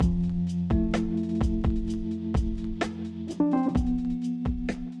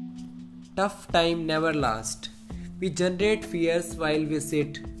Tough time never lasts. We generate fears while we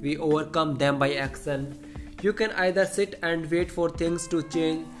sit, we overcome them by action. You can either sit and wait for things to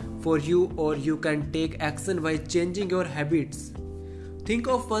change for you, or you can take action by changing your habits. Think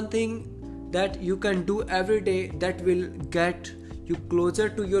of one thing that you can do every day that will get you closer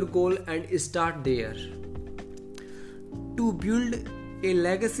to your goal and start there. To build a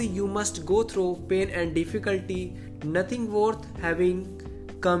legacy, you must go through pain and difficulty. Nothing worth having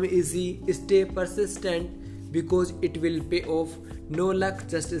come easy. Stay persistent because it will pay off. No luck,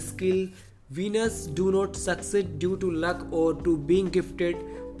 just skill. Winners do not succeed due to luck or to being gifted,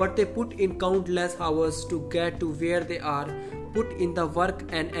 but they put in countless hours to get to where they are. Put in the work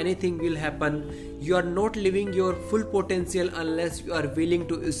and anything will happen. You are not living your full potential unless you are willing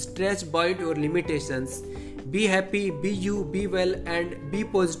to stretch beyond your limitations. Be happy, be you, be well, and be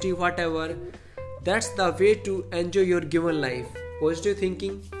positive, whatever. That's the way to enjoy your given life. Positive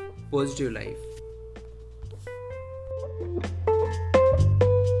thinking, positive life.